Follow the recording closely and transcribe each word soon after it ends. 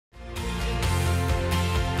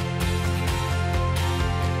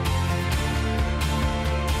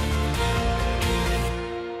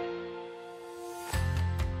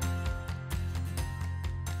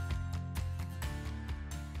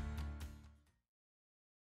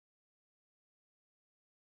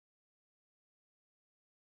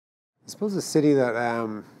I suppose a city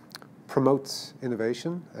that promotes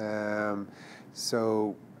innovation,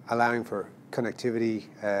 so allowing for connectivity,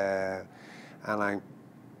 allowing,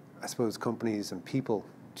 I suppose, companies and people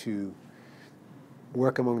to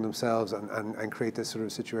work among themselves and create this sort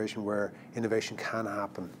of situation where innovation can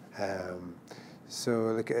happen. So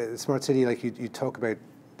like a smart city, like you talk about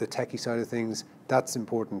the techie side of things, that's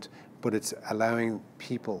important, but it's allowing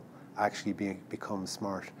people actually become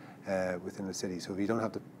smart within the city. So if you don't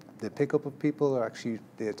have the pickup of people, or actually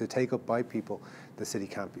the take up by people, the city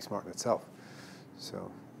can't be smart in itself.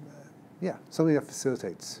 So yeah, something that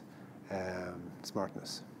facilitates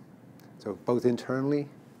smartness. So both internally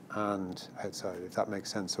and outside, if that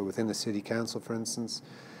makes sense. So within the city council, for instance,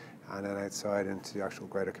 and then outside into the actual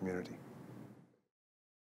greater community.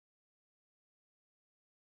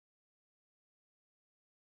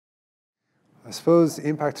 I suppose the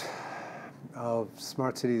impact of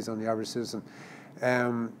smart cities on the average citizen.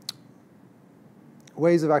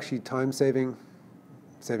 Ways of actually time saving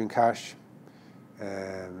cash,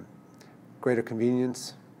 greater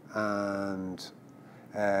convenience, and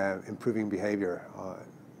improving behavior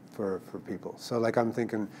for people. So like I'm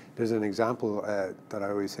thinking, there's an example that I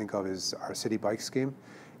always think of is our city bike scheme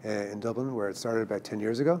in Dublin, where it started about 10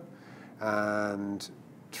 years ago. And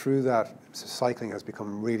through that, cycling has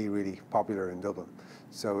become really, really popular in Dublin.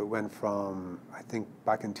 So it went from, I think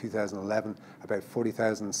back in 2011, about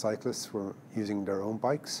 40,000 cyclists were using their own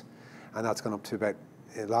bikes. And that's gone up to about,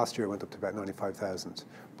 last year it went up to about 95,000.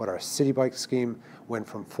 But our city bike scheme went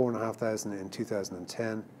from 4,500 in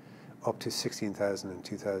 2010 up to 16,000 in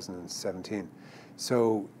 2017.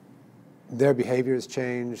 So their behavior has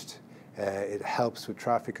changed. It helps with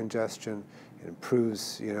traffic congestion. It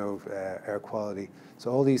improves, air quality.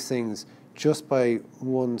 So all these things, just by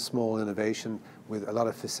one small innovation with a lot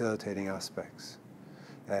of facilitating aspects,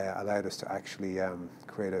 allowed us to actually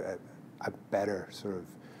create a better, sort of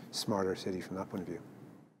smarter city from that point of view.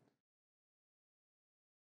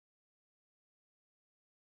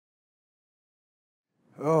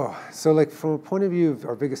 Oh, so like from a point of view of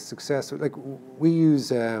our biggest success, like we use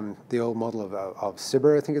the old model of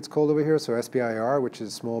SBIR, I think it's called over here, so SBIR, which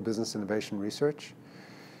is Small Business Innovation Research.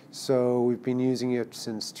 So we've been using it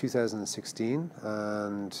since 2016,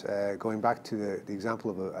 and going back to the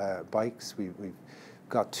example of bikes, we've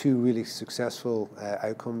got two really successful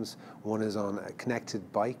outcomes. One is on a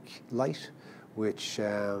connected bike light, which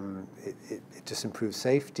it just improves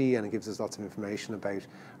safety, and it gives us lots of information about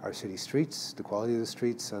our city streets, the quality of the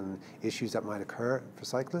streets, and issues that might occur for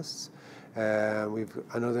cyclists. We've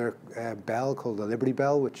another bell called the Liberty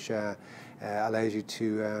Bell, which allows you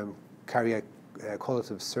to carry out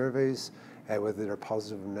qualitative surveys, whether they're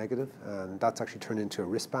positive or negative, and that's actually turned into a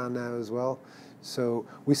wristband now as well. So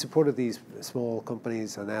we supported these small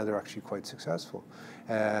companies, and now they're actually quite successful.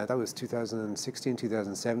 That was 2016,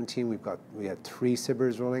 2017. We had 3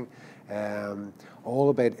 SBIRs running, all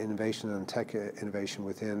about innovation and tech innovation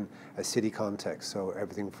within a city context. So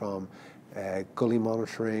everything from gully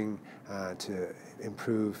monitoring to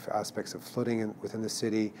improve aspects of flooding within the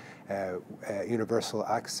city, universal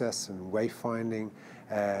access and wayfinding,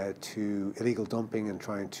 to illegal dumping and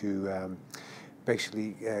trying to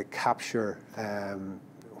basically capture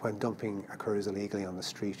when dumping occurs illegally on the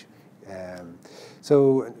street.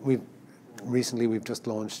 So we've just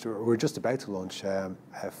launched, or we're just about to launch,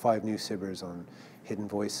 5 new SBIRs on hidden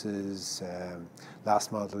voices,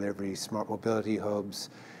 last mile delivery, smart mobility hubs.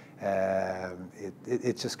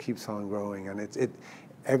 It just keeps on growing, and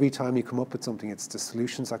every time you come up with something, it's the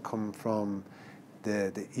solutions that come from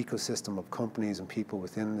the ecosystem of companies and people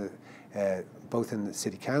within both in the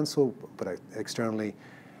city council, but externally,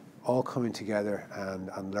 all coming together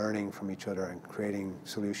and learning from each other and creating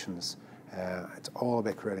solutions. It's all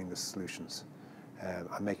about creating the solutions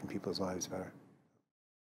and making people's lives better.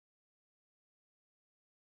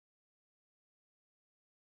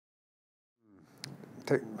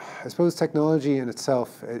 I suppose technology in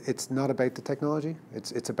itself, it's not about the technology.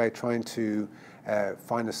 It's about trying to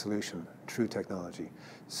find a solution through technology.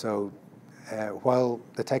 So while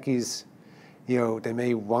the techies, they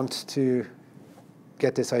may want to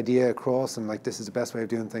get this idea across and like this is the best way of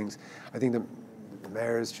doing things, I think the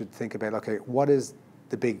mayors should think about, okay, what is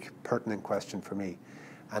the big pertinent question for me?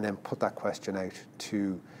 And then put that question out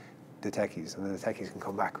to the techies, and then the techies can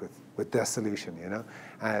come back with their solution,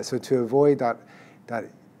 So to avoid that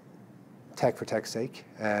tech for tech's sake,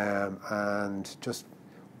 and just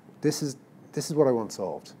this is what I want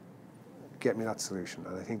solved. Get me that solution,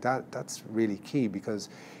 and I think that's really key because,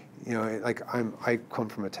 like I come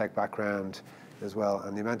from a tech background as well,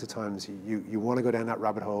 and the amount of times you want to go down that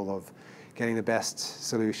rabbit hole of getting the best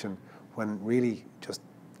solution when really just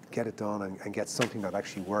get it done and get something that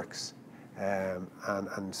actually works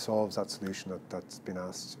and solves that solution that's been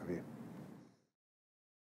asked of you.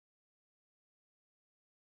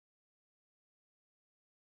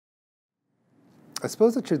 I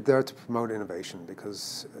suppose that you're there to promote innovation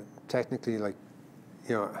because technically, like,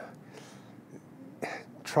 you know,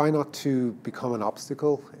 try not to become an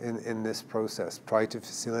obstacle in this process. Try to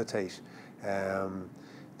facilitate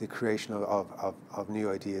the creation of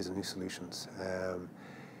new ideas and new solutions.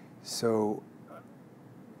 So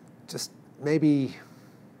just maybe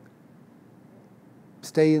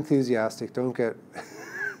stay enthusiastic. Don't get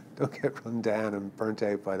don't get run down and burnt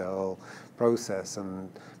out by the whole process and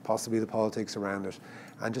possibly the politics around it,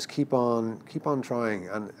 and just keep on trying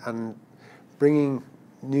and bringing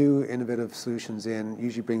new innovative solutions in.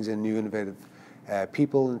 Usually brings in new innovative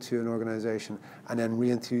people into an organization, and then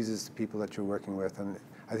re-enthuses the people that you're working with. And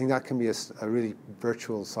I think that can be a really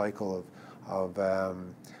virtual cycle of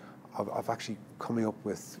actually coming up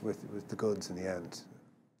with the goods in the end.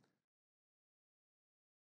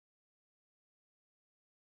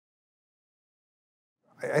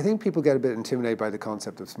 I think people get a bit intimidated by the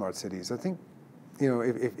concept of smart cities. I think, you know,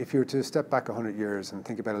 if you were to step back 100 years and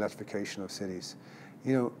think about electrification of cities,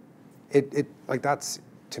 you know, it like that's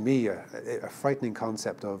to me a frightening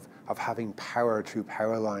concept of having power through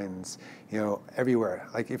power lines, you know, everywhere.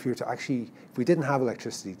 Like if you were to actually, if we didn't have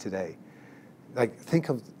electricity today, like think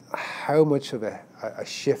of how much of a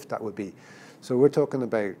shift that would be. So we're talking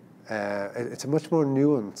about it's a much more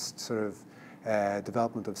nuanced sort of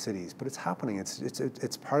development of cities, but it's happening.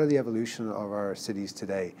 It's part of the evolution of our cities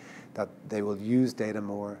today, that they will use data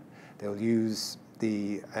more. They'll use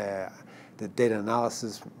the data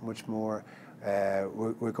analysis much more.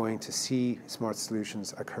 We're going to see smart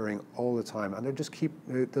solutions occurring all the time, and they'll just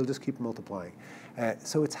keep multiplying.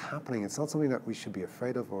 So it's happening. It's not something that we should be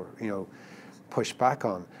afraid of or, you know, push back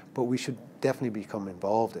on, but we should definitely become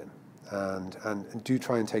involved in and do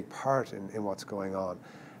try and take part in what's going on,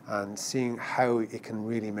 and seeing how it can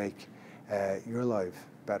really make your life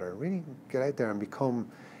better. Really get out there and become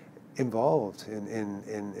involved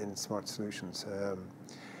in smart solutions.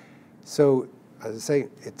 So, as I say,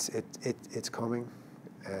 it's coming.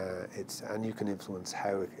 And you can influence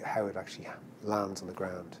how it actually lands on the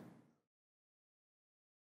ground.